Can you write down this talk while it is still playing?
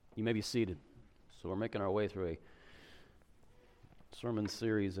You may be seated. So we're making our way through a sermon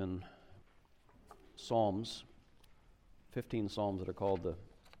series in Psalms, 15 Psalms that are called the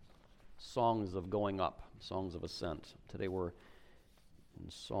Songs of Going Up, Songs of Ascent. Today we're in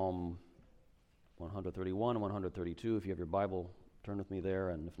Psalm 131 and 132. If you have your Bible, turn with me there,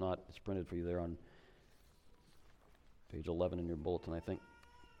 and if not, it's printed for you there on page 11 in your bulletin, I think.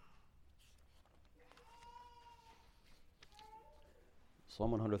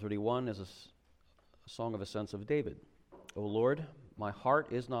 Psalm 131 is a song of ascents of David. O Lord, my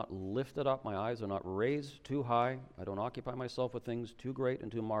heart is not lifted up, my eyes are not raised too high. I don't occupy myself with things too great and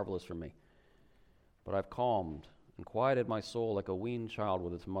too marvelous for me. But I've calmed and quieted my soul like a weaned child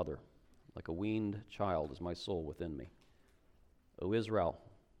with its mother. Like a weaned child is my soul within me. O Israel,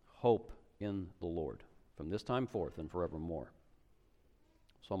 hope in the Lord, from this time forth and forevermore.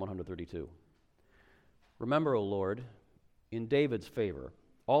 Psalm 132. Remember, O Lord, in David's favor,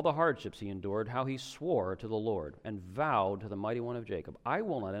 all the hardships he endured, how he swore to the Lord and vowed to the Mighty One of Jacob, I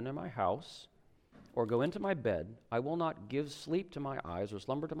will not enter my house or go into my bed. I will not give sleep to my eyes or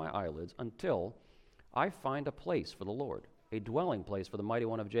slumber to my eyelids until I find a place for the Lord, a dwelling place for the Mighty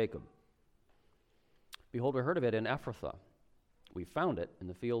One of Jacob. Behold, we heard of it in Ephrathah. We found it in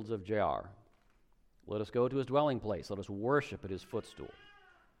the fields of Jaar. Let us go to his dwelling place. Let us worship at his footstool.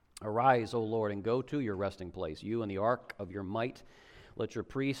 Arise, O Lord, and go to your resting place, you and the ark of your might. Let your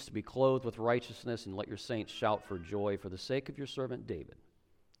priests be clothed with righteousness, and let your saints shout for joy for the sake of your servant David.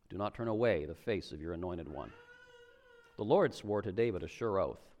 Do not turn away the face of your anointed one. The Lord swore to David a sure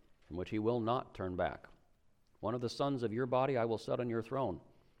oath, from which he will not turn back. One of the sons of your body I will set on your throne.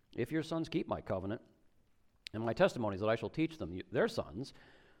 If your sons keep my covenant and my testimonies that I shall teach them, their sons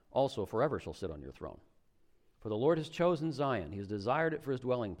also forever shall sit on your throne. For the Lord has chosen Zion. He has desired it for his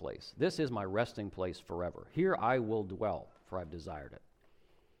dwelling place. This is my resting place forever. Here I will dwell, for I have desired it.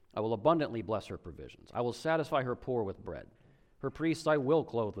 I will abundantly bless her provisions. I will satisfy her poor with bread. Her priests I will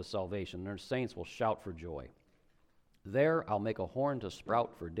clothe with salvation, and her saints will shout for joy. There I'll make a horn to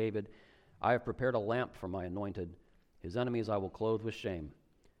sprout for David. I have prepared a lamp for my anointed. His enemies I will clothe with shame,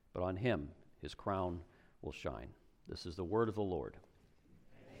 but on him his crown will shine. This is the word of the Lord.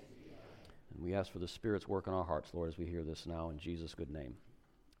 And we ask for the Spirit's work in our hearts, Lord, as we hear this now in Jesus' good name.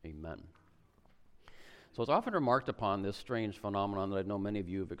 Amen. So it's often remarked upon this strange phenomenon that I know many of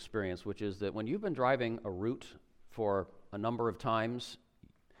you have experienced, which is that when you've been driving a route for a number of times,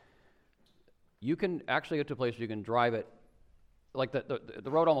 you can actually get to a place where you can drive it, like the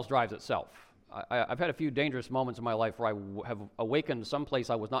road almost drives itself. I've had a few dangerous moments in my life where I have awakened someplace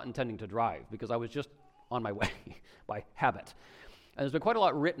I was not intending to drive because I was just on my way by habit. And there's been quite a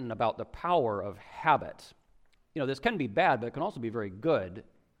lot written about the power of habit. You know, this can be bad, but it can also be very good,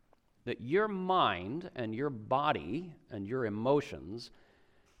 that your mind and your body and your emotions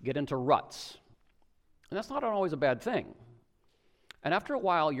get into ruts. And that's not always a bad thing. And after a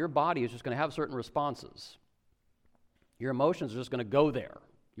while, your body is just going to have certain responses. Your emotions are just going to go there.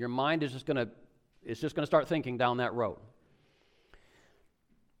 Your mind is just going to start thinking down that road.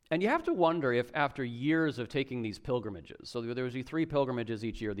 And you have to wonder if after years of taking these pilgrimages, so there was these 3 pilgrimages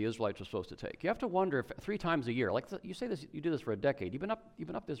each year the Israelites were supposed to take. You have to wonder if 3 times a year, like you say this, you do this for a decade, you've been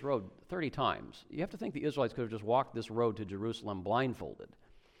up this road 30 times. You have to think the Israelites could have just walked this road to Jerusalem blindfolded.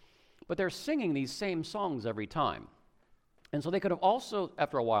 But they're singing these same songs every time. And so they could have also,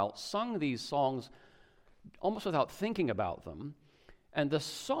 after a while, sung these songs almost without thinking about them. And the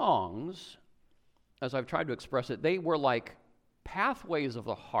songs, as I've tried to express it, they were like pathways of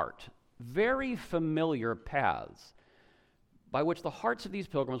the heart, very familiar paths by which the hearts of these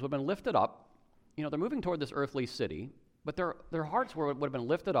pilgrims would have been lifted up. You know, they're moving toward this earthly city, but their hearts would have been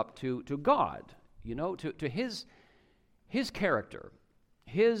lifted up to God, you know, to his character,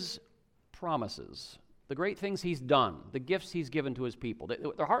 his promises, the great things he's done, the gifts he's given to his people.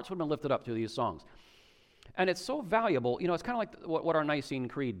 Their hearts would have been lifted up to these songs. And it's so valuable, you know, it's kind of like what our Nicene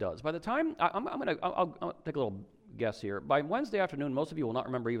Creed does. By the time, I'll take a little guess here. By Wednesday afternoon, most of you will not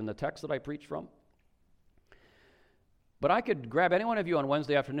remember even the text that I preached from. But I could grab any one of you on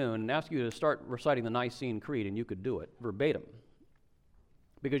Wednesday afternoon and ask you to start reciting the Nicene Creed, and you could do it verbatim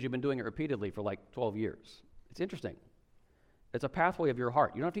because you've been doing it repeatedly for like 12 years. It's interesting. It's a pathway of your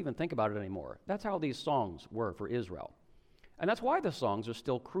heart. You don't have to even think about it anymore. That's how these songs were for Israel. And that's why the songs are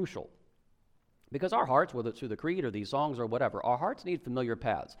still crucial. Because our hearts, whether it's through the creed or these songs or whatever, our hearts need familiar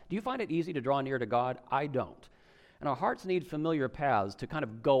paths. Do you find it easy to draw near to God? I don't. And our hearts need familiar paths to kind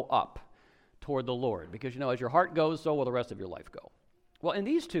of go up toward the Lord. Because, you know, as your heart goes, so will the rest of your life go. Well, in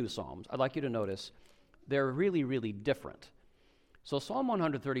these 2 Psalms, I'd like you to notice they're really, really different. So Psalm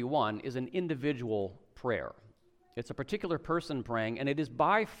 131 is an individual prayer. It's a particular person praying, and it is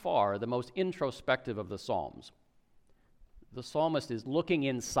by far the most introspective of the Psalms. The psalmist is looking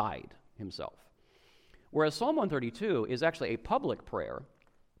inside himself. Whereas Psalm 132 is actually a public prayer,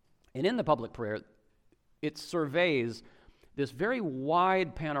 and in the public prayer, it surveys this very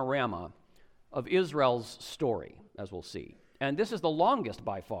wide panorama of Israel's story, as we'll see. And this is the longest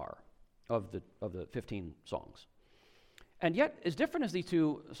by far of the 15 songs. And yet, as different as these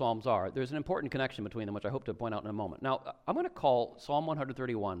two psalms are, there's an important connection between them, which I hope to point out in a moment. Now, I'm going to call Psalm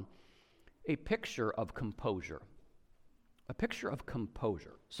 131 a picture of composure. A picture of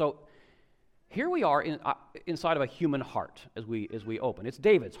composure. So here we are inside of a human heart as we open. It's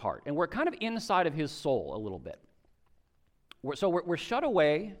David's heart, and we're kind of inside of his soul a little bit. We're shut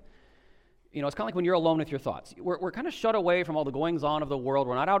away. You know, it's kind of like when you're alone with your thoughts. We're kind of shut away from all the goings-on of the world.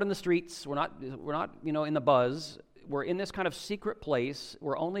 We're not out in the streets. We're not in the buzz. We're in this kind of secret place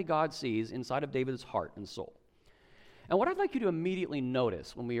where only God sees inside of David's heart and soul. And what I'd like you to immediately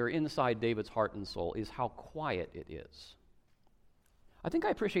notice when we are inside David's heart and soul is how quiet it is. I think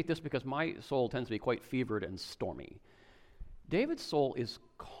I appreciate this because my soul tends to be quite fevered and stormy. David's soul is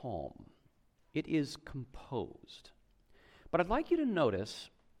calm. It is composed. But I'd like you to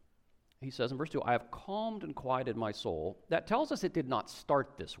notice, he says in verse 2, I have calmed and quieted my soul. That tells us it did not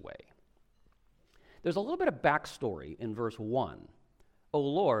start this way. There's a little bit of backstory in verse 1. O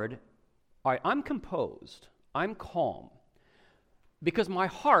Lord, I'm composed, I'm calm, because my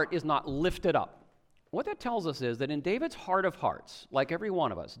heart is not lifted up. What that tells us is that in David's heart of hearts, like every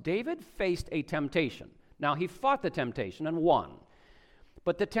one of us, David faced a temptation. Now, he fought the temptation and won.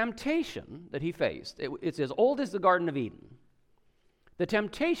 But the temptation that he faced, it's as old as the Garden of Eden. The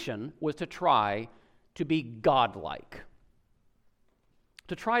temptation was to try to be godlike.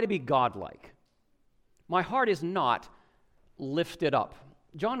 To try to be godlike. My heart is not lifted up.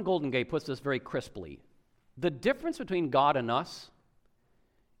 John Goldengay puts this very crisply. The difference between God and us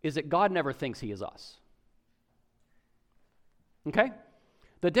is that God never thinks he is us. Okay?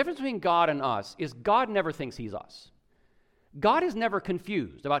 The difference between God and us is God never thinks he's us. God is never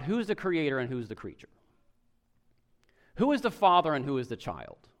confused about who's the creator and who's the creature. Who is the father and who is the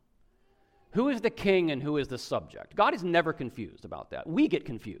child? Who is the king and who is the subject? God is never confused about that. We get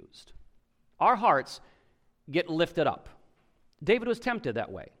confused. Our hearts get lifted up. David was tempted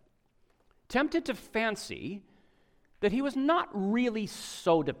that way. Tempted to fancy that he was not really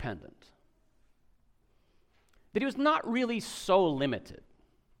so dependent. That he was not really so limited.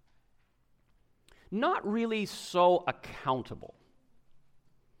 Not really so accountable.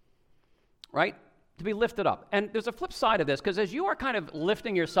 Right? To be lifted up. And there's a flip side of this, because as you are kind of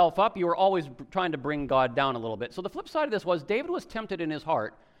lifting yourself up, you are always trying to bring God down a little bit. So the flip side of this was David was tempted in his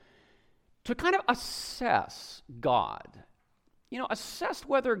heart to kind of assess God. You know, assess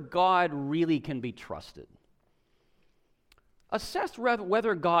whether God really can be trusted. Assess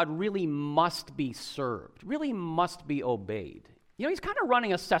whether God really must be served, really must be obeyed. You know, he's kind of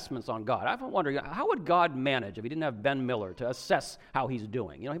running assessments on God. I often wonder, how would God manage if he didn't have Ben Miller to assess how he's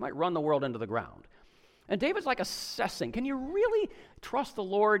doing? You know, he might run the world into the ground. And David's like assessing, can you really trust the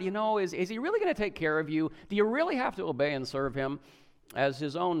Lord? You know, is he really going to take care of you? Do you really have to obey and serve him? As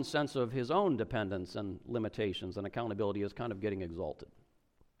his own sense of his own dependence and limitations and accountability is kind of getting exalted.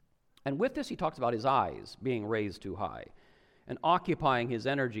 And with this, he talks about his eyes being raised too high and occupying his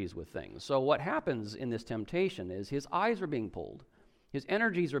energies with things. So what happens in this temptation is his eyes are being pulled, his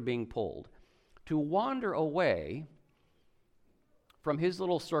energies are being pulled to wander away from his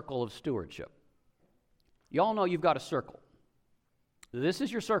little circle of stewardship. You all know you've got a circle. This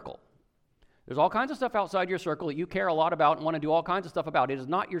is your circle. There's all kinds of stuff outside your circle that you care a lot about and want to do all kinds of stuff about. It is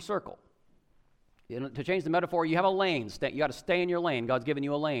not your circle. You know, to change the metaphor, you have a lane. You got to stay in your lane. God's given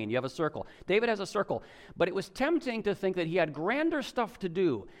you a lane. You have a circle. David has a circle. But it was tempting to think that he had grander stuff to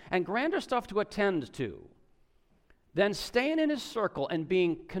do and grander stuff to attend to than staying in his circle and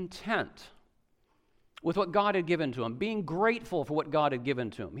being content with what God had given to him, being grateful for what God had given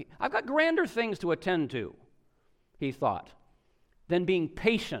to him. I've got grander things to attend to, he thought, than being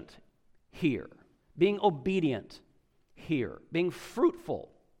patient here, being obedient here, being fruitful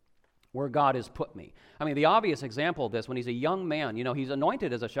where God has put me. I mean, the obvious example of this, when he's a young man, you know, he's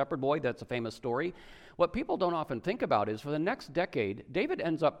anointed as a shepherd boy. That's a famous story. What people don't often think about is for the next decade, David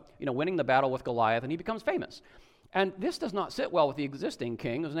ends up, you know, winning the battle with Goliath, and he becomes famous. And this does not sit well with the existing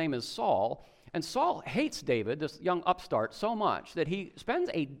king, whose name is Saul. And Saul hates David, this young upstart, so much that he spends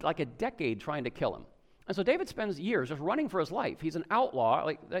like a decade trying to kill him. And so David spends years just running for his life. He's an outlaw.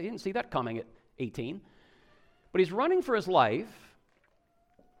 Like, I didn't see that coming at 18. But he's running for his life.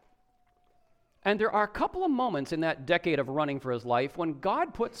 And there are a couple of moments in that decade of running for his life when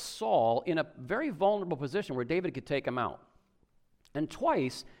God put Saul in a very vulnerable position where David could take him out. And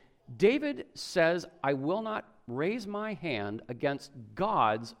twice, David says, I will not raise my hand against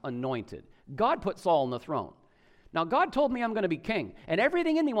God's anointed. God put Saul on the throne. Now, God told me I'm going to be king, and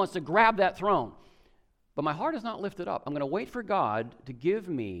everything in me wants to grab that throne. But my heart is not lifted up. I'm going to wait for God to give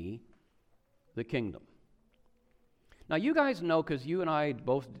me the kingdom. Now, you guys know, because you and I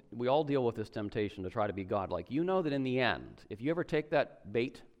both, we all deal with this temptation to try to be God-like. You know that in the end, if you ever take that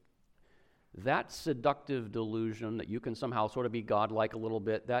bait, that seductive delusion that you can somehow sort of be God-like a little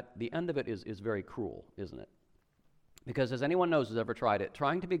bit, that the end of it is very cruel, isn't it? Because as anyone knows who's ever tried it,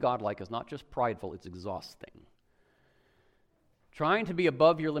 trying to be God-like is not just prideful, it's exhausting. Trying to be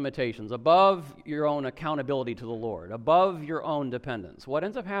above your limitations, above your own accountability to the Lord, above your own dependence. What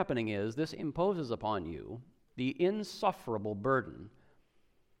ends up happening is this imposes upon you the insufferable burden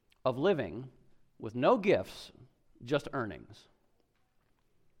of living with no gifts, just earnings.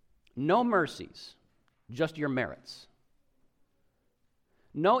 No mercies, just your merits.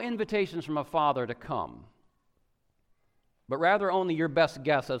 No invitations from a father to come, but rather only your best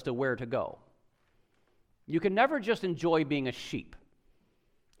guess as to where to go. You can never just enjoy being a sheep,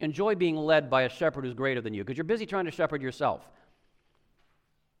 enjoy being led by a shepherd who's greater than you, because you're busy trying to shepherd yourself.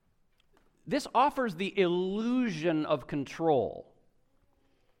 This offers the illusion of control.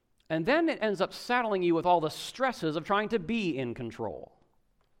 And then it ends up saddling you with all the stresses of trying to be in control,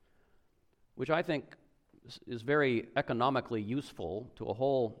 which I think is very economically useful to a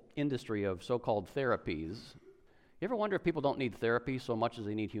whole industry of so-called therapies. You ever wonder if people don't need therapy so much as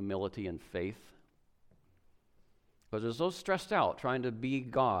they need humility and faith? Because they're so stressed out trying to be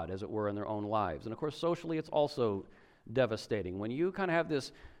God, as it were, in their own lives. And of course, socially, it's also devastating. When you kind of have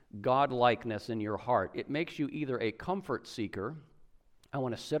this God-likeness in your heart, it makes you either a comfort seeker, I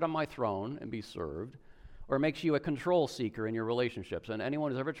want to sit on my throne and be served, or it makes you a control seeker in your relationships. And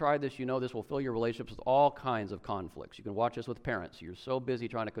anyone who's ever tried this, you know this will fill your relationships with all kinds of conflicts. You can watch this with parents. You're so busy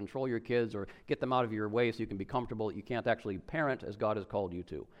trying to control your kids or get them out of your way so you can be comfortable that you can't actually parent as God has called you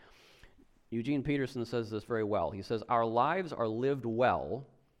to. Eugene Peterson says this very well. He says, our lives are lived well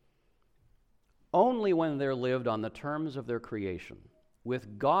only when they're lived on the terms of their creation,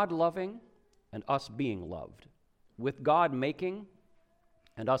 with God loving and us being loved, with God making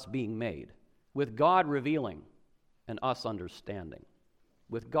and us being made, with God revealing and us understanding,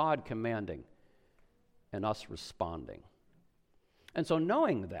 with God commanding and us responding. And so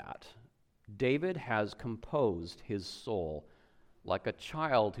knowing that, David has composed his soul like a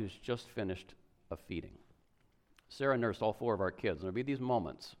child who's just finished a feeding. Sarah nursed all 4 of our kids, and there'd be these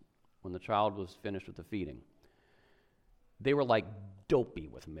moments when the child was finished with the feeding. They were like dopey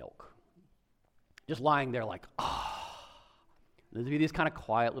with milk, just lying there like, There'd be these kind of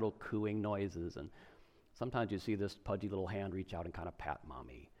quiet little cooing noises, and sometimes you see this pudgy little hand reach out and kind of pat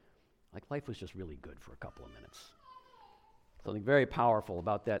mommy. Like life was just really good for a couple of minutes. Something very powerful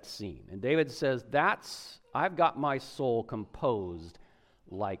about that scene. And David says, I've got my soul composed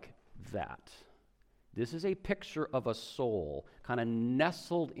like that. This is a picture of a soul kind of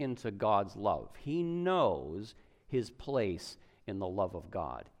nestled into God's love. He knows his place in the love of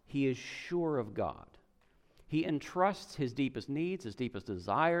God. He is sure of God. He entrusts his deepest needs, his deepest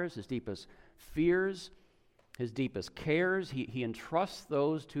desires, his deepest fears, his deepest cares. He entrusts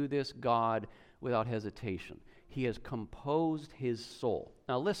those to this God without hesitation. He has composed his soul.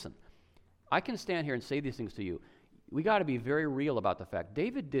 Now listen, I can stand here and say these things to you. We got to be very real about the fact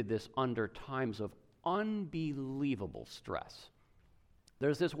David did this under times of unbelievable stress.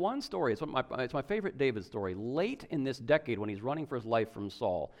 There's this one story, it's my favorite David story. Late in this decade when he's running for his life from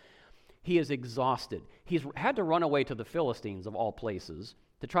Saul, he is exhausted. He's had to run away to the Philistines of all places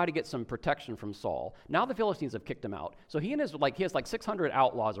to try to get some protection from Saul. Now the Philistines have kicked him out. So he has like 600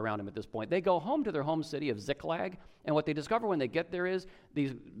 outlaws around him at this point. They go home to their home city of Ziklag, and what they discover when they get there is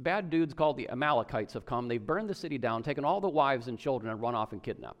these bad dudes called the Amalekites have come. They've burned the city down, taken all the wives and children, and run off and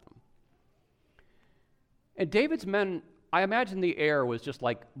kidnapped them. And David's men, I imagine the air was just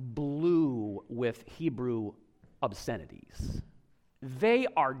like blue with Hebrew obscenities. They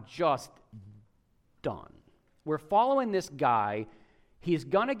are just done. We're following this guy. He's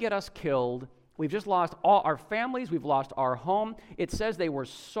going to get us killed. We've just lost all our families. We've lost our home. It says they were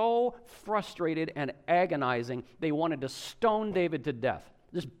so frustrated and agonizing, they wanted to stone David to death.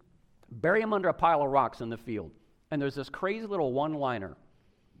 Just bury him under a pile of rocks in the field. And there's this crazy little one-liner.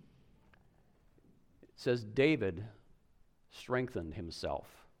 It says, David strengthened himself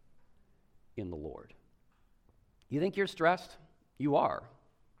in the Lord. You think you're stressed? You are.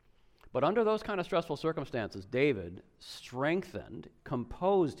 But under those kind of stressful circumstances, David strengthened,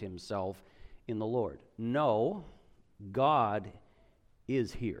 composed himself in the Lord. No, God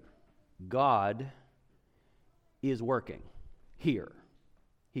is here. God is working here.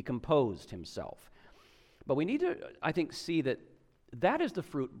 He composed himself. But we need to, I think, see that that is the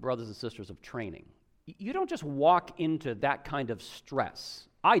fruit, brothers and sisters, of training. You don't just walk into that kind of stress.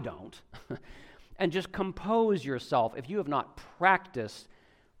 I don't. And just compose yourself if you have not practiced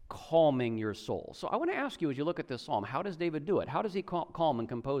calming your soul. So I want to ask you, as you look at this psalm, how does David do it? How does he calm and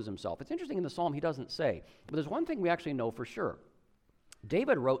compose himself? It's interesting, in the psalm he doesn't say, but there's one thing we actually know for sure.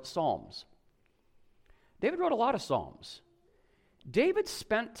 David wrote psalms. David wrote a lot of psalms. David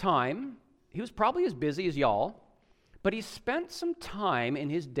spent time, he was probably as busy as y'all, but he spent some time in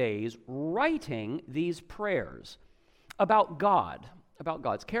his days writing these prayers about God, about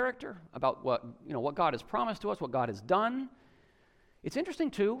God's character, about what God has promised to us, what God has done. It's interesting,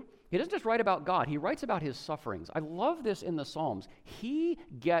 too, he doesn't just write about God, he writes about his sufferings. I love this in the Psalms. He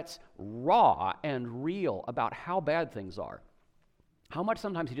gets raw and real about how bad things are, how much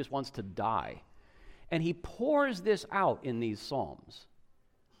sometimes he just wants to die. And he pours this out in these Psalms.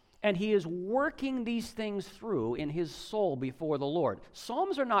 And he is working these things through in his soul before the Lord.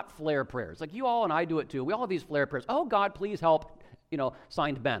 Psalms are not flare prayers. Like you all and I do it too. We all have these flare prayers. Oh, God, please help,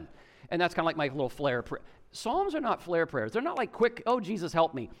 signed Ben. And that's kind of like my little flare prayer. Psalms are not flare prayers. They're not like quick, oh, Jesus,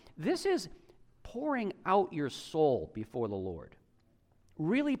 help me. This is pouring out your soul before the Lord.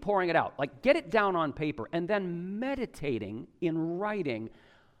 Really pouring it out. Like get it down on paper and then meditating in writing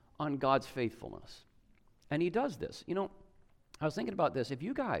on God's faithfulness. And he does this. I was thinking about this. If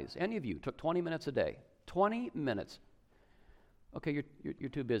you guys, any of you, took 20 minutes a day, 20 minutes, okay, you're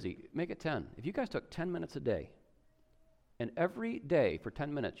too busy. Make it 10. If you guys took 10 minutes a day, and every day for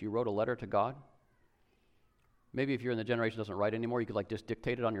 10 minutes you wrote a letter to God, maybe if you're in the generation that doesn't write anymore, you could just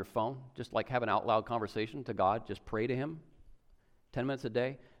dictate it on your phone, just have an out loud conversation to God, just pray to him, 10 minutes a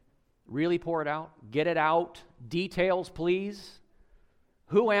day. Really pour it out, get it out, details please.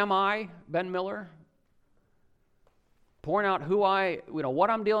 Who am I, Ben Miller? Pouring out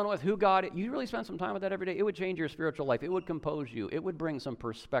what I'm dealing with, who God is. You really spend some time with that every day, it would change your spiritual life. It would compose you. It would bring some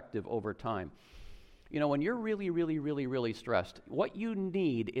perspective over time. When you're really, really, really, really stressed, what you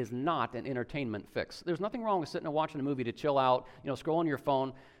need is not an entertainment fix. There's nothing wrong with sitting and watching a movie to chill out, scrolling your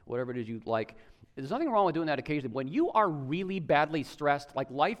phone, whatever it is you like. There's nothing wrong with doing that occasionally. When you are really badly stressed,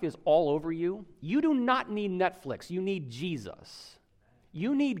 like life is all over you, you do not need Netflix. You need Jesus.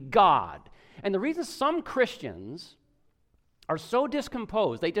 You need God. And the reason some Christians are so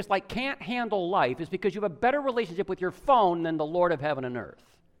discomposed, they just can't handle life, is because you have a better relationship with your phone than the Lord of heaven and earth.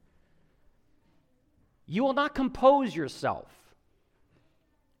 You will not compose yourself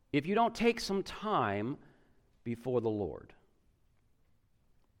if you don't take some time before the Lord.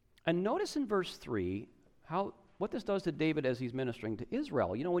 And notice in verse 3 what this does to David as he's ministering to Israel.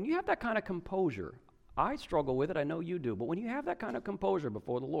 When you have that kind of composure, I struggle with it, I know you do, but when you have that kind of composure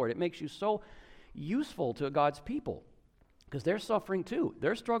before the Lord, it makes you so useful to God's people. Because they're suffering too.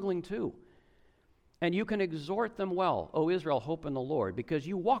 They're struggling too. And you can exhort them well, O Israel, hope in the Lord, because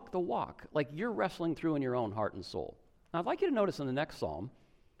you walk the walk like you're wrestling through in your own heart and soul. Now, I'd like you to notice in the next psalm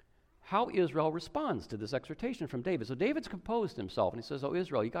how Israel responds to this exhortation from David. So David's composed himself, and he says, O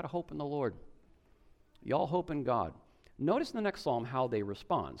Israel, you got to hope in the Lord. Y'all hope in God. Notice in the next psalm how they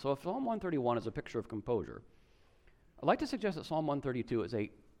respond. So if Psalm 131 is a picture of composure, I'd like to suggest that Psalm 132 is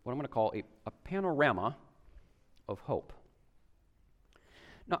what I'm going to call a panorama of hope.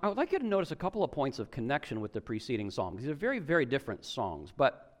 Now, I would like you to notice a couple of points of connection with the preceding psalm. These are very, very different songs.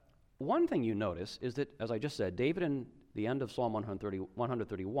 But one thing you notice is that, as I just said, David in the end of Psalm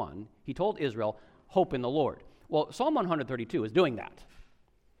 131, he told Israel, hope in the Lord. Well, Psalm 132 is doing that.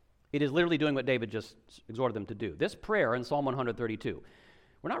 It is literally doing what David just exhorted them to do. This prayer in Psalm 132,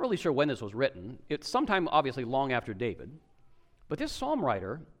 we're not really sure when this was written. It's sometime, obviously, long after David. But this psalm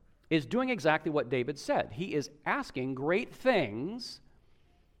writer is doing exactly what David said. He is asking great things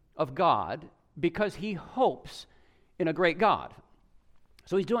of God because he hopes in a great God.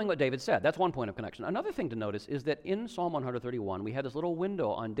 So he's doing what David said. That's one point of connection. Another thing to notice is that in Psalm 131, we had this little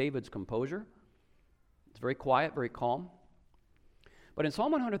window on David's composure. It's very quiet, very calm. But in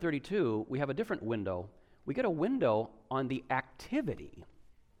Psalm 132, we have a different window. We get a window on the activity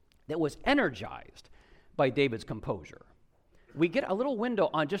that was energized by David's composure. We get a little window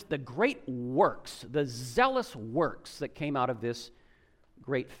on just the great works, the zealous works that came out of this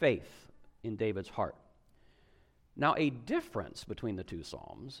great faith in David's heart. Now, a difference between the two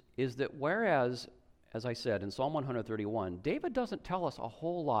Psalms is that whereas, as I said, in Psalm 131, David doesn't tell us a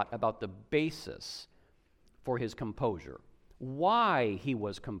whole lot about the basis for his composure, why he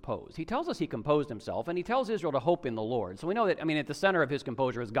was composed. He tells us he composed himself, and he tells Israel to hope in the Lord. So we know that, at the center of his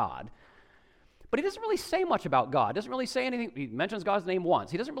composure is God. But he doesn't really say much about God. Doesn't really say anything. He mentions God's name once.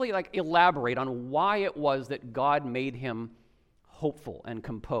 He doesn't really elaborate on why it was that God made him hopeful and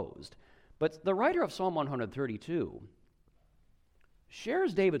composed. But the writer of Psalm 132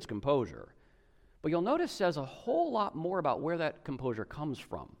 shares David's composure, but you'll notice says a whole lot more about where that composure comes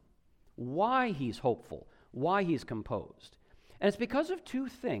from, why he's hopeful, why he's composed. And it's because of two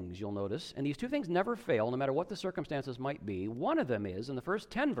things, you'll notice, and these two things never fail, no matter what the circumstances might be. One of them is, in the first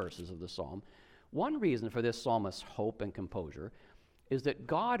 10 verses of the psalm, one reason for this psalmist's hope and composure is that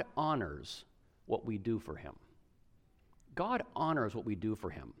God honors what we do for him. God honors what we do for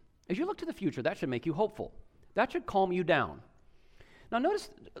him. As you look to the future, that should make you hopeful. That should calm you down. Now notice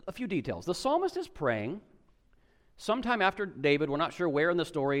a few details. The psalmist is praying sometime after David, we're not sure where in the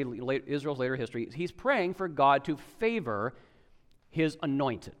story, Israel's later history, he's praying for God to favor his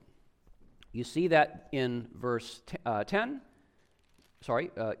anointed. You see that in verse 10.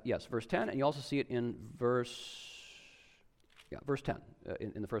 Verse 10, and you also see it in verse 10,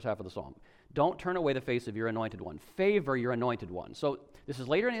 in the first half of the psalm. Don't turn away the face of your anointed one. Favor your anointed one. So this is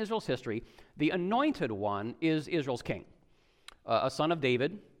later in Israel's history. The anointed one is Israel's king, a son of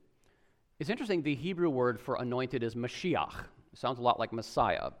David. It's interesting, the Hebrew word for anointed is Mashiach. It sounds a lot like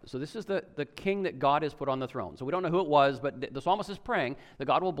Messiah. So this is the king that God has put on the throne. So we don't know who it was, but the psalmist is praying that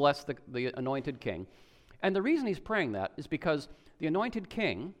God will bless the anointed king. And the reason he's praying that is because the anointed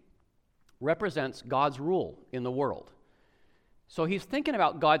king represents God's rule in the world. So he's thinking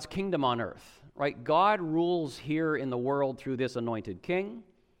about God's kingdom on earth, right? God rules here in the world through this anointed king.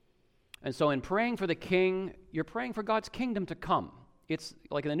 And so in praying for the king, you're praying for God's kingdom to come. It's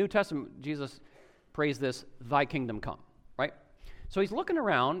like in the New Testament, Jesus prays this, thy kingdom come, right? So he's looking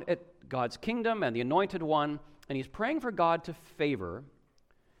around at God's kingdom and the anointed one, and he's praying for God to favor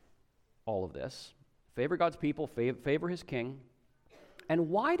all of this, favor God's people, favor his king. And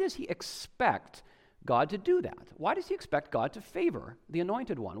why does he expect God to do that? Why does he expect God to favor the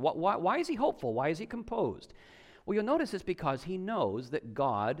anointed one? Why is he hopeful? Why is he composed? Well, you'll notice it's because he knows that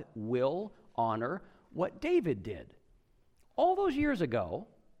God will honor what David did. All those years ago,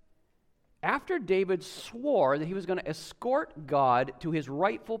 after David swore that he was going to escort God to his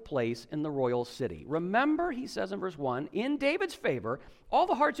rightful place in the royal city. Remember, he says in verse 1, in David's favor, all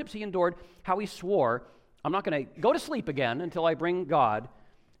the hardships he endured, how he swore, I'm not going to go to sleep again until I bring God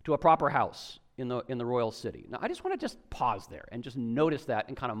to a proper house in the royal city. Now, I just want to just pause there and just notice that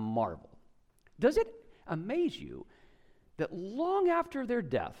and kind of marvel. Does it amaze you that long after their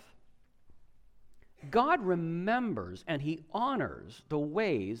death, God remembers and he honors the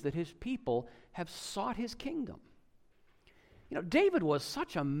ways that his people have sought his kingdom? You know, David was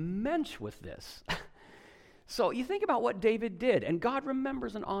such a mensch with this. So you think about what David did, and God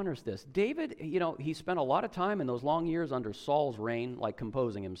remembers and honors this. David, he spent a lot of time in those long years under Saul's reign, like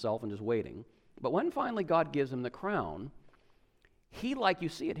composing himself and just waiting. But when finally God gives him the crown, he, like you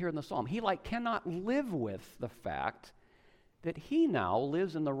see it here in the psalm, he cannot live with the fact that he now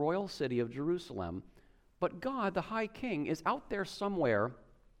lives in the royal city of Jerusalem, but God, the high king, is out there somewhere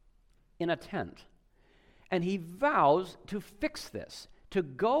in a tent. And he vows to fix this, to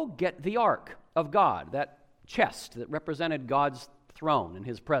go get the ark of God, that chest that represented God's throne and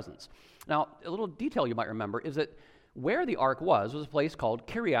his presence. Now, a little detail you might remember is that where the ark was a place called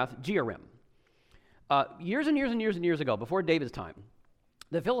Kiriath Jearim. Years and years and years and years ago, before David's time,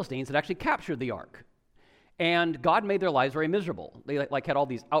 the Philistines had actually captured the ark. And God made their lives very miserable. They had all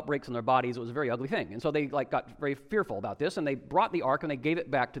these outbreaks in their bodies. It was a very ugly thing. And so they got very fearful about this, and they brought the ark and they gave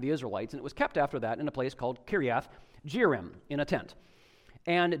it back to the Israelites, and it was kept after that in a place called Kiriath Jearim, in a tent.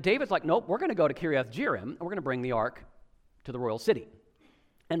 And David's like, nope, we're going to go to Kiriath Jearim, and we're going to bring the ark to the royal city.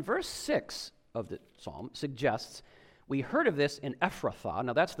 And verse 6 of the psalm suggests, we heard of this in Ephrathah.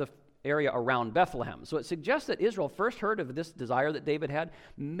 Now that's the area around Bethlehem. So it suggests that Israel first heard of this desire that David had,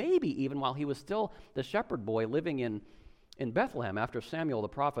 maybe even while he was still the shepherd boy living in Bethlehem after Samuel the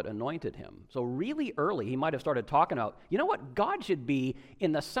prophet anointed him. So really early, he might have started talking about, you know what, God should be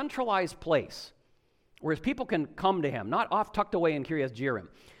in the centralized place, whereas people can come to him, not off tucked away in Kiriath Jearim.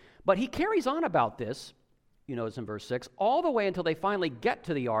 But he carries on about this, you notice in verse 6, all the way until they finally get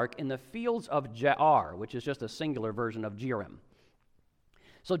to the ark in the fields of Jaar, which is just a singular version of Jearim.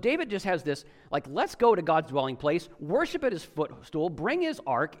 So David just has this, let's go to God's dwelling place, worship at his footstool, bring his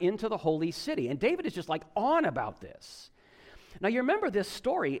ark into the holy city. And David is just on about this. Now you remember this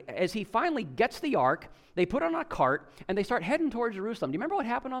story, as he finally gets the ark, they put it on a cart, and they start heading toward Jerusalem. Do you remember what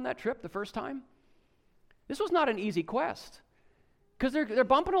happened on that trip the first time? This was not an easy quest, because they're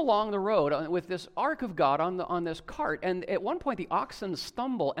bumping along the road with this ark of God on this cart, and at one point the oxen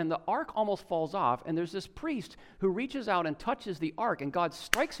stumble, and the ark almost falls off, and there's this priest who reaches out and touches the ark, and God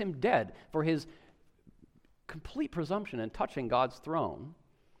strikes him dead for his complete presumption in touching God's throne.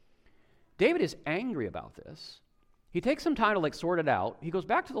 David is angry about this. He takes some time to sort it out. He goes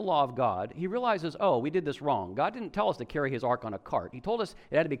back to the law of God. He realizes, oh, we did this wrong. God didn't tell us to carry his ark on a cart. He told us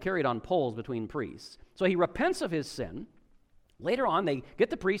it had to be carried on poles between priests. So he repents of his sin. Later on, they get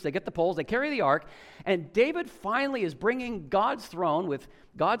the priests, they get the poles, they carry the ark, and David finally is bringing God's throne with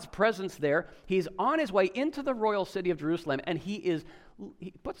God's presence there. He's on his way into the royal city of Jerusalem, and he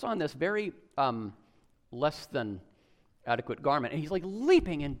puts on this very less than adequate garment, and he's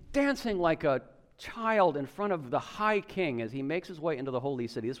leaping and dancing like a child in front of the high king as he makes his way into the holy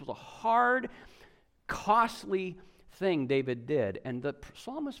city. This was a hard, costly thing David did, and the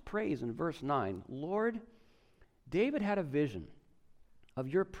psalmist prays in verse 9, Lord, David had a vision of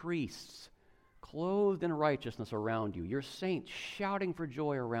your priests clothed in righteousness around you, your saints shouting for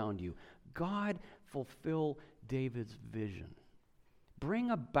joy around you. God, fulfill David's vision.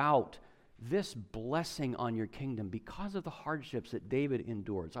 Bring about this blessing on your kingdom because of the hardships that David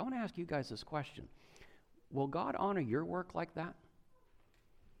endured. So I want to ask you guys this question. Will God honor your work like that?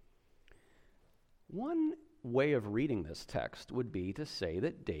 One way of reading this text would be to say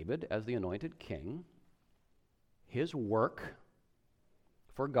that David, as the anointed king, his work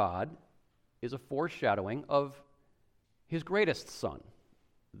for God is a foreshadowing of his greatest son,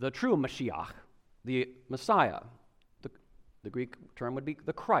 the true Mashiach, the Messiah. The Greek term would be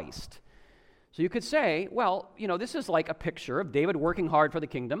the Christ. So you could say, well, this is like a picture of David working hard for the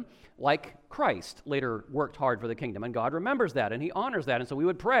kingdom, like Christ later worked hard for the kingdom, and God remembers that, and he honors that. And so we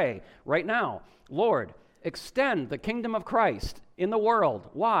would pray right now, Lord, extend the kingdom of Christ in the world.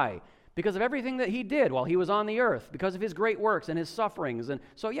 Why? Because of everything that he did while he was on the earth, because of his great works and his sufferings. And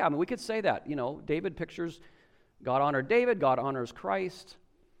so, we could say that. David pictures God honored David, God honors Christ.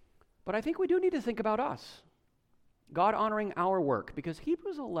 But I think we do need to think about us, God honoring our work, because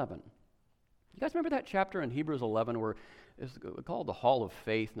Hebrews 11, you guys remember that chapter in Hebrews 11 where it's called the Hall of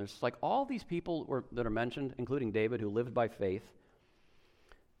Faith, and there's all these people that are mentioned, including David, who lived by faith.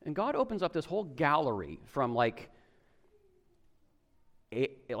 And God opens up this whole gallery from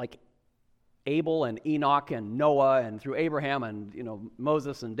Abel and Enoch and Noah and through Abraham and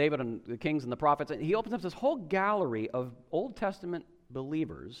Moses and David and the kings and the prophets. And he opens up this whole gallery of Old Testament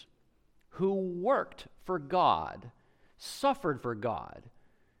believers who worked for God, suffered for God,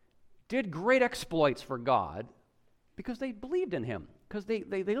 did great exploits for God because they believed in him, because they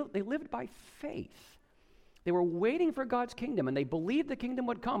lived by faith. They were waiting for God's kingdom, and they believed the kingdom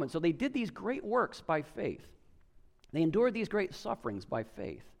would come, and so they did these great works by faith. They endured these great sufferings by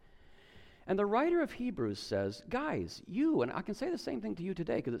faith. And the writer of Hebrews says, guys, and I can say the same thing to you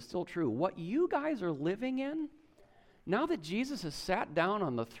today because it's still true, what you guys are living in, now that Jesus has sat down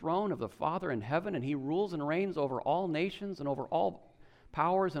on the throne of the Father in heaven and he rules and reigns over all nations and over all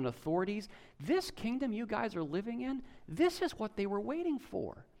powers and authorities, this kingdom you guys are living in, this is what they were waiting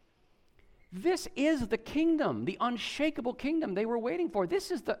for. This is the kingdom, the unshakable kingdom they were waiting for.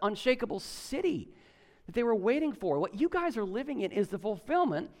 This is the unshakable city that they were waiting for. What you guys are living in is the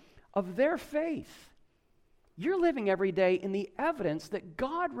fulfillment of their faith. You're living every day in the evidence that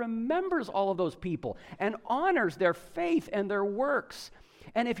God remembers all of those people and honors their faith and their works.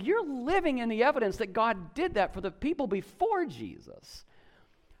 And if you're living in the evidence that God did that for the people before Jesus,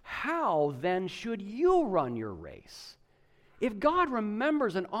 how then should you run your race? If God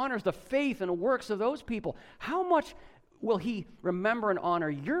remembers and honors the faith and works of those people, how much will he remember and honor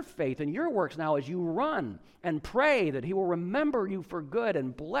your faith and your works now as you run and pray that he will remember you for good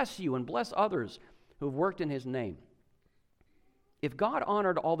and bless you and bless others who've worked in his name? If God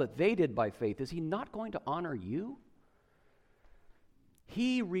honored all that they did by faith, is he not going to honor you?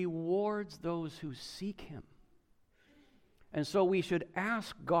 He rewards those who seek him. And so we should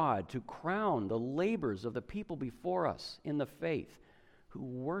ask God to crown the labors of the people before us in the faith who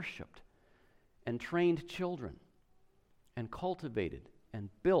worshiped and trained children and cultivated and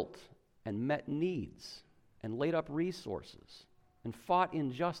built and met needs and laid up resources and fought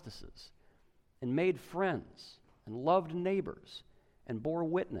injustices and made friends and loved neighbors and bore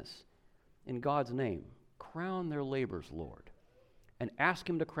witness in God's name. Crown their labors, Lord, and ask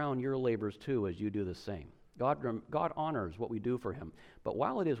him to crown your labors too as you do the same. God honors what we do for him. But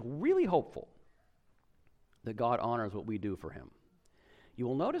while it is really hopeful that God honors what we do for him, you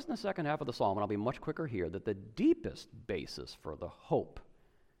will notice in the second half of the psalm, and I'll be much quicker here, that the deepest basis for the hope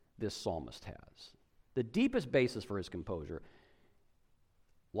this psalmist has, the deepest basis for his composure,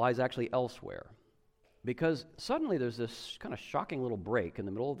 lies actually elsewhere. Because suddenly there's this kind of shocking little break in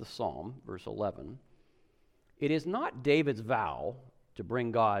the middle of the psalm, verse 11. It is not David's vow to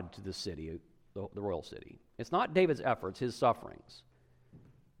bring God to the city, the royal city. It's not David's efforts, his sufferings.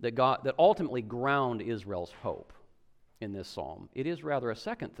 that ultimately ground Israel's hope in this psalm. It is rather a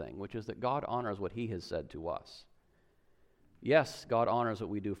second thing, which is that God honors what he has said to us. Yes, God honors what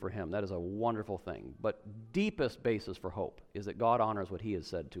we do for him. That is a wonderful thing. But deepest basis for hope is that God honors what he has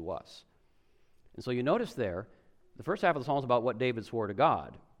said to us. And so you notice there, the first half of the psalm is about what David swore to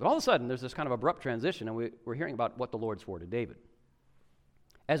God. But all of a sudden, there's this kind of abrupt transition, and we're hearing about what the Lord swore to David.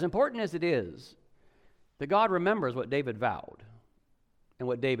 As important as it is that God remembers what David vowed and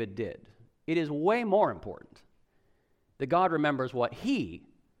what David did, it is way more important that God remembers what he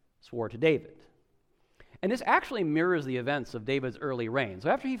swore to David. And this actually mirrors the events of David's early reign. So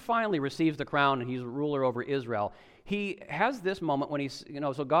after he finally receives the crown and he's ruler over Israel, he has this moment when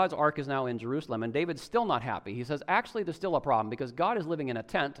so God's ark is now in Jerusalem, and David's still not happy. He says, actually, there's still a problem because God is living in a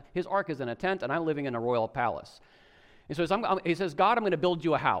tent, his ark is in a tent, and I'm living in a royal palace. And so he says, God, I'm going to build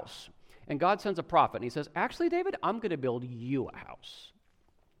you a house. And God sends a prophet, and he says, actually, David, I'm going to build you a house.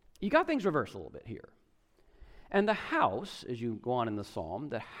 You got things reversed a little bit here. And the house, as you go on in the psalm,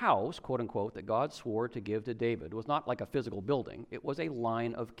 the house, quote unquote, that God swore to give to David was not like a physical building. It was a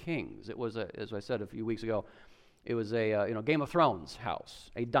line of kings. It was, as I said a few weeks ago, it was a Game of Thrones house,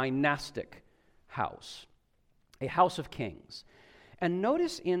 a dynastic house, a house of kings. And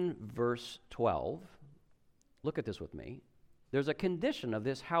notice in verse 12, look at this with me, there's a condition of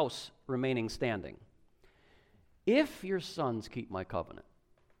this house remaining standing. If your sons keep my covenant,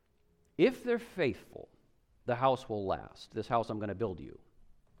 if they're faithful, the house will last. This house I'm going to build you.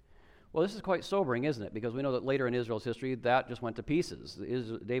 Well, this is quite sobering, isn't it? Because we know that later in Israel's history, that just went to pieces.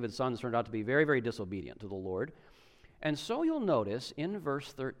 David's sons turned out to be very, very disobedient to the Lord. And so you'll notice in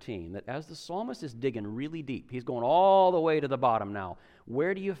verse 13 that as the psalmist is digging really deep, he's going all the way to the bottom now.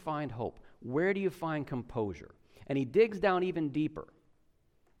 Where do you find hope? Where do you find composure? And he digs down even deeper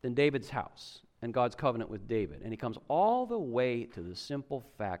than David's house and God's covenant with David. And he comes all the way to the simple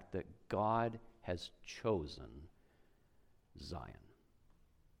fact that God has chosen Zion.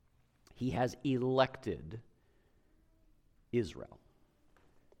 He has elected Israel.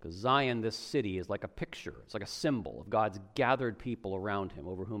 Because Zion, this city, is like a picture. It's like a symbol of God's gathered people around him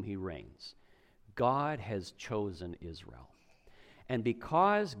over whom he reigns. God has chosen Israel. And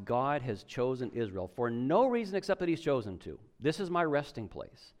because God has chosen Israel, for no reason except that he's chosen to, this is my resting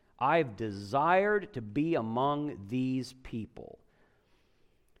place. I've desired to be among these people.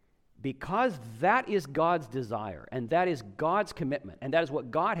 Because that is God's desire, and that is God's commitment, and that is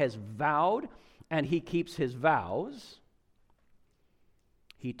what God has vowed, and he keeps his vows,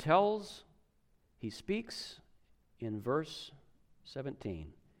 he speaks in verse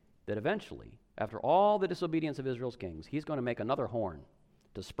 17 that eventually, after all the disobedience of Israel's kings, he's going to make another horn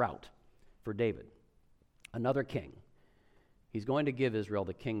to sprout for David, another king. He's going to give Israel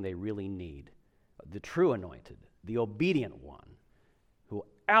the king they really need, the true anointed, the obedient one, who will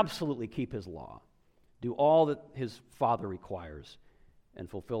absolutely keep his law, do all that his Father requires, and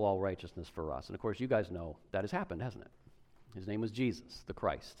fulfill all righteousness for us. And of course, you guys know that has happened, hasn't it? His name was Jesus, the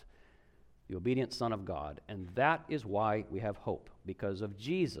Christ, the obedient Son of God. And that is why we have hope. Because of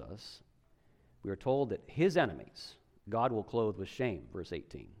Jesus, we are told that his enemies, God will clothe with shame, verse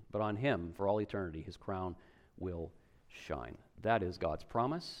 18. But on him, for all eternity, his crown will shine. That is God's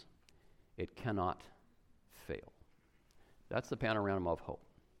promise. It cannot fail. That's the panorama of hope.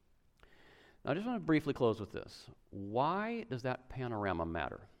 Now, I just want to briefly close with this. Why does that panorama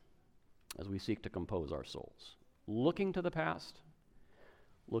matter as we seek to compose our souls? Looking to the past,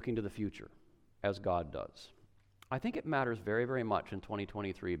 looking to the future, as God does. I think it matters very, very much in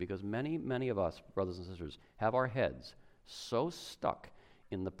 2023 because many, many of us, brothers and sisters, have our heads so stuck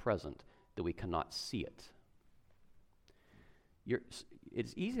in the present that we cannot see it.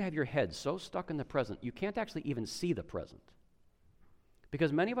 It's easy to have your head so stuck in the present, you can't actually even see the present.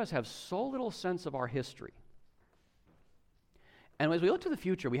 Because many of us have so little sense of our history. And as we look to the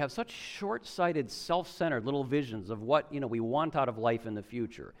future, we have such short-sighted, self-centered little visions of what we want out of life in the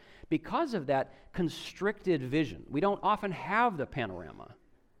future. Because of that constricted vision, we don't often have the panorama.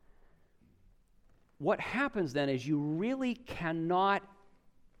 What happens then is you really cannot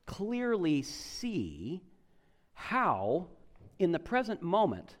clearly see how, in the present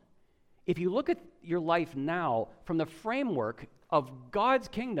moment, if you look at your life now from the framework of God's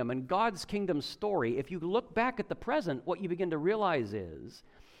kingdom and God's kingdom story, if you look back at the present, what you begin to realize is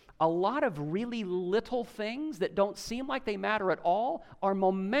a lot of really little things that don't seem like they matter at all are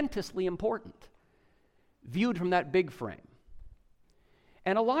momentously important, viewed from that big frame.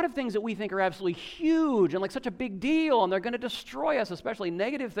 And a lot of things that we think are absolutely huge and like such a big deal, and they're going to destroy us, especially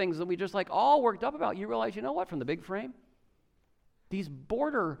negative things that we just like all worked up about, you realize, you know what, from the big frame, these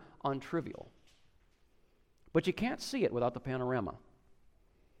border on trivial. But you can't see it without the panorama.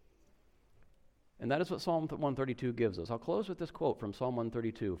 And that is what Psalm 132 gives us. I'll close with this quote from Psalm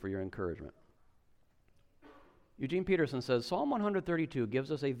 132 for your encouragement. Eugene Peterson says, Psalm 132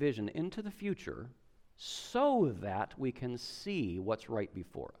 gives us a vision into the future so that we can see what's right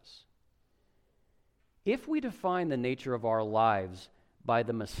before us. If we define the nature of our lives by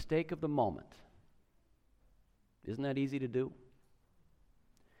the mistake of the moment, isn't that easy to do?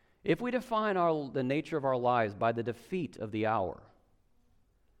 If we define the nature of our lives by the defeat of the hour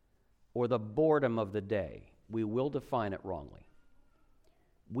or the boredom of the day, we will define it wrongly.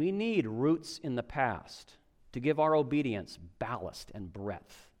 We need roots in the past to give our obedience ballast and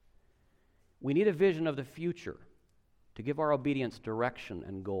breadth. We need a vision of the future to give our obedience direction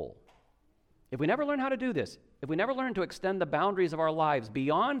and goal. If we never learn how to do this, if we never learn to extend the boundaries of our lives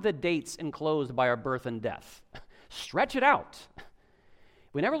beyond the dates enclosed by our birth and death, stretch it out.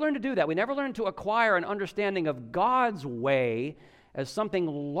 We never learn to do that. We never learn to acquire an understanding of God's way as something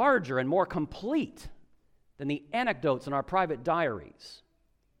larger and more complete than the anecdotes in our private diaries.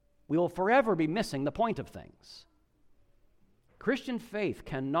 We will forever be missing the point of things. Christian faith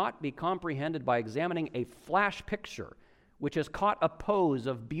cannot be comprehended by examining a flash picture which has caught a pose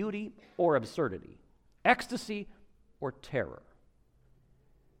of beauty or absurdity, ecstasy or terror.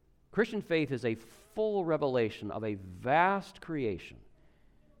 Christian faith is a full revelation of a vast creation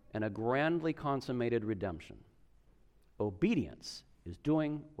and a grandly consummated redemption. Obedience is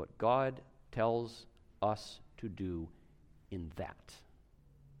doing what God tells us to do in that.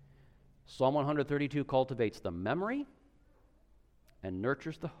 Psalm 132 cultivates the memory and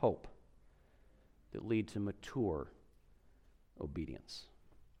nurtures the hope that lead to mature obedience.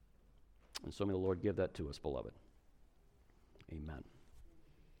 And so may the Lord give that to us, beloved. Amen.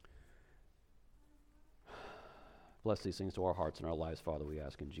 Bless these things to our hearts and our lives, Father, we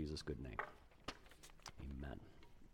ask in Jesus' good name.